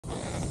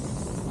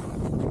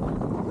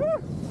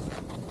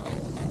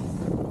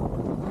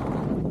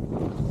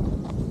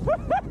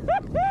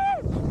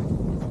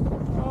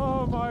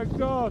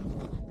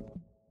on.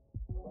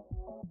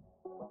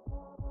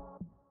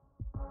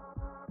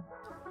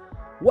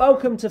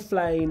 Welcome to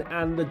Flaine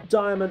and the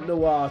Diamant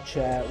Noir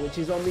chair, which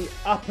is on the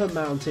upper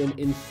mountain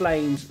in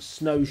Flaine's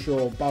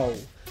Snowshore Bowl.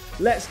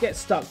 Let's get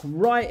stuck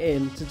right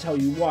in to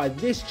tell you why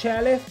this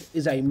chairlift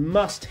is a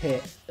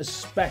must-hit,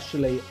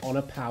 especially on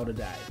a powder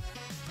day.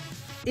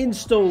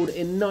 Installed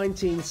in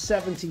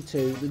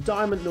 1972, the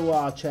Diamant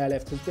Noir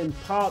chairlift has been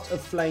part of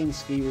Flaine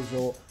Ski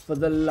Resort for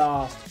the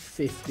last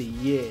 50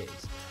 years.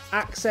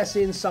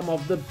 Accessing some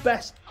of the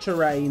best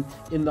terrain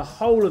in the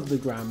whole of the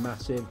Grand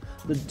Massif,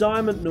 the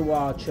Diamant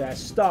Noir chair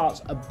starts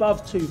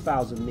above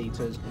 2,000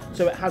 metres,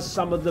 so it has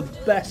some of the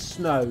best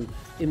snow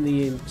in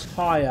the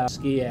entire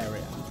ski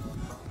area.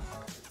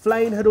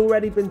 Flaine had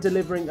already been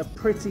delivering a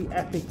pretty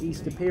epic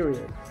Easter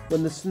period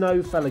when the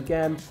snow fell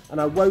again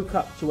and I woke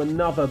up to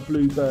another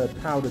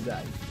Bluebird powder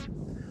day.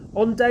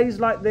 On days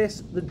like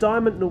this, the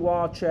Diamant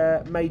Noir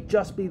chair may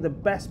just be the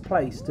best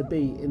place to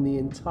be in the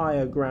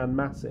entire Grand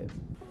Massif.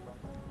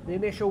 The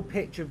initial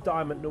pitch of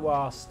Diamant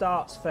Noir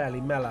starts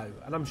fairly mellow,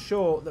 and I'm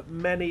sure that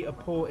many a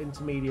poor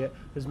intermediate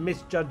has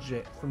misjudged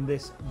it from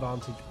this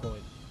vantage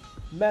point.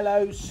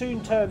 Mellow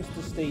soon turns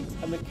to steep,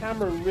 and the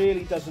camera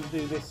really doesn't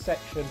do this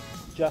section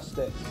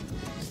justice.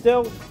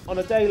 Still, on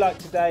a day like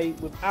today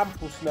with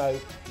ample snow,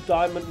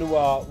 Diamant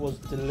Noir was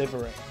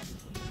delivering.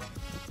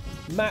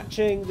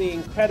 Matching the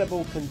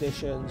incredible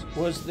conditions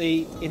was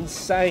the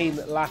insane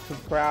lack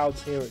of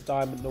crowds here at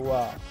Diamant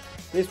Noir.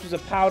 This was a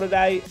powder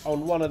day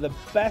on one of the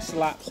best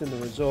laps in the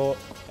resort,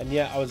 and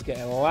yet I was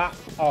getting lap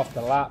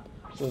after lap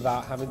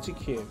without having to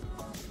queue.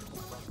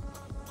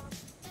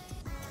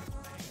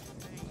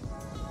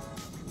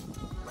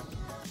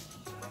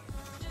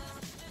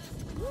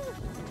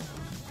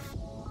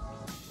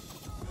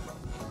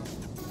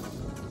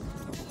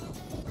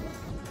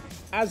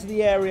 As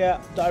the area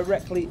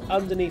directly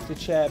underneath the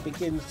chair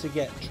begins to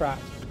get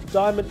tracked,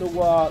 Diamant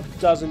Noir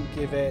doesn't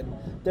give in.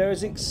 There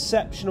is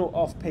exceptional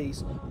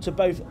off-piste to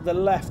both the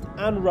left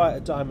and right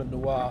of Diamant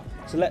Noir,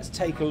 so let's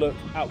take a look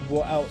at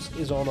what else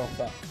is on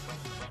offer.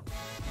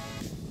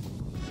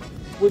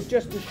 With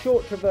just a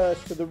short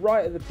traverse to the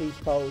right of the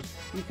piste poles,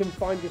 you can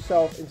find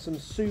yourself in some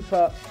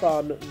super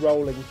fun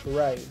rolling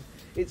terrain.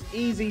 It's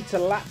easy to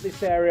lap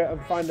this area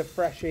and find a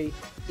freshie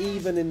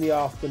even in the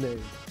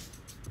afternoon.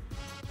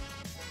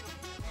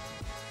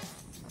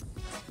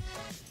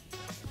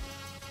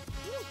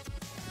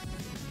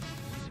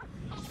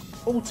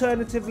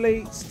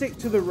 Alternatively, stick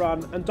to the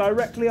run and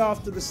directly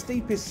after the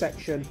steepest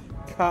section,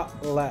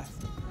 cut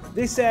left.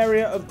 This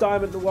area of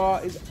Diamant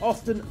Noir is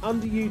often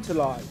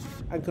underutilised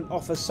and can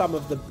offer some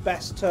of the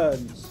best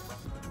turns.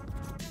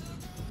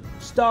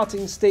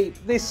 Starting steep,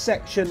 this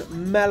section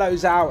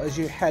mellows out as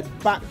you head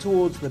back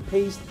towards the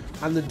piste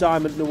and the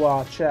Diamant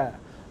Noir chair.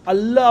 I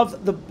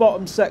love the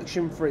bottom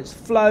section for its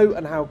flow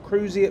and how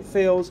cruisy it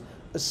feels,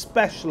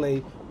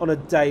 especially on a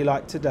day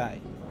like today.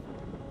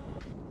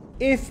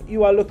 If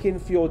you are looking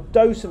for your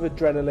dose of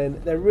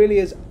adrenaline, there really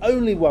is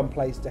only one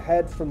place to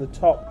head from the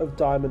top of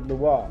Diamant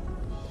Noir.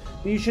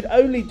 But you should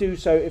only do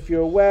so if you're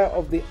aware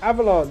of the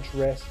avalanche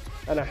risk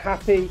and are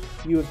happy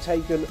you have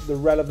taken the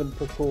relevant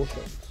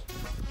precautions.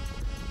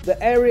 The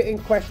area in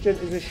question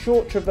is a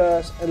short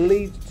traverse and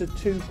leads to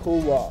two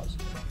couloirs.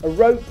 A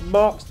rope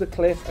marks the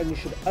cliff and you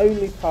should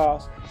only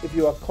pass if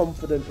you are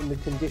confident in the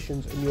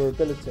conditions and your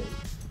ability.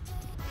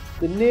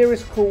 The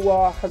nearest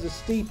couloir has a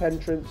steep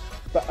entrance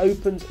but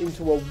opens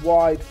into a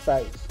wide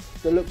face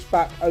that looks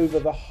back over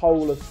the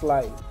whole of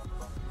Flaine.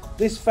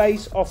 This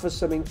face offers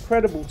some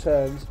incredible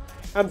turns,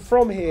 and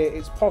from here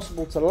it's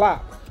possible to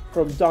lap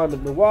from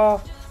Diamant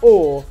Noir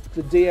or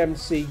the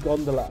DMC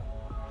gondola.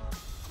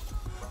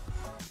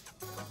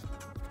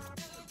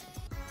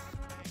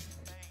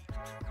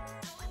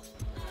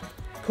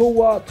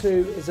 Couloir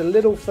 2 is a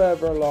little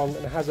further along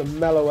and has a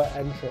mellower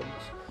entrance.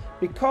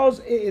 Because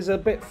it is a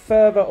bit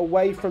further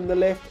away from the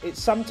lift, it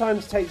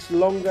sometimes takes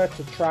longer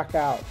to track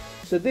out.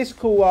 So this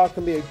couloir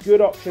can be a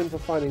good option for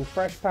finding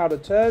fresh powder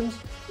turns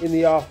in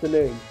the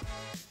afternoon.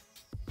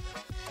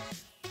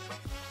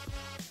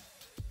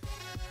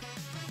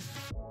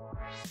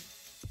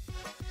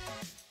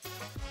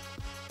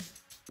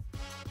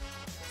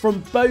 From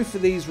both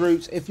of these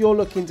routes, if you're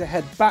looking to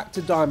head back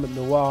to Diamant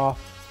Noir,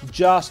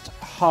 just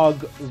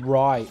hug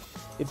right.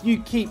 If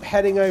you keep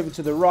heading over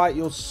to the right,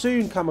 you'll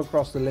soon come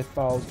across the lift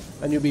bowls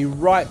and you'll be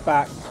right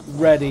back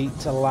ready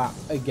to lap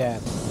again.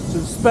 So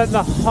we've spent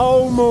the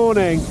whole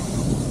morning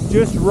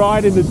just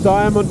riding the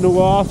Diamant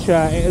Noir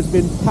chair. It has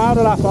been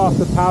powder lap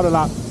after powder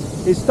lap.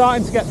 It's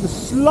starting to get the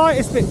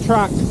slightest bit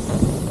tracked,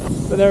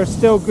 but there are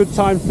still good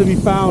times to be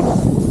found.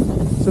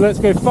 So let's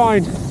go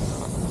find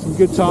some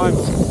good times.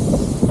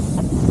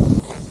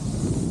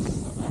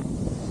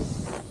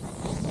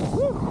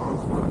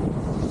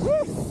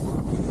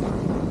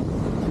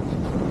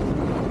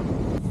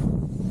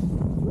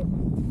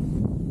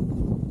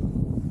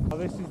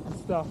 This is the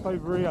stuff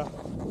over here.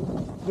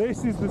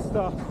 This is the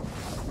stuff.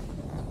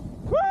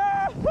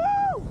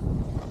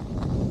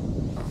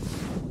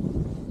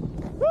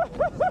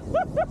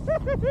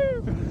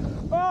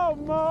 Oh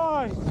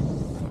my!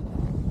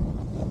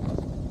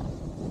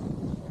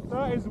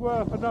 That is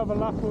worth another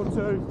lap or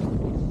two.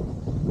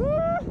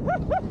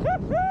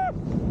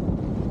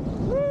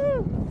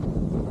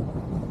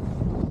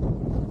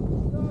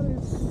 That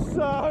is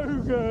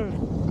so good.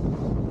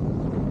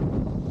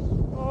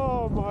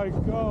 Oh my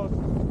God.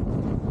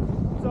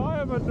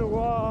 Diamant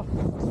Noir.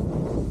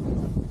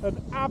 An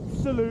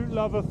absolute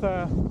love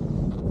affair.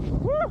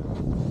 Woo!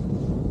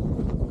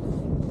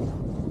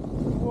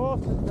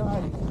 What a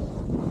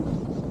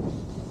day.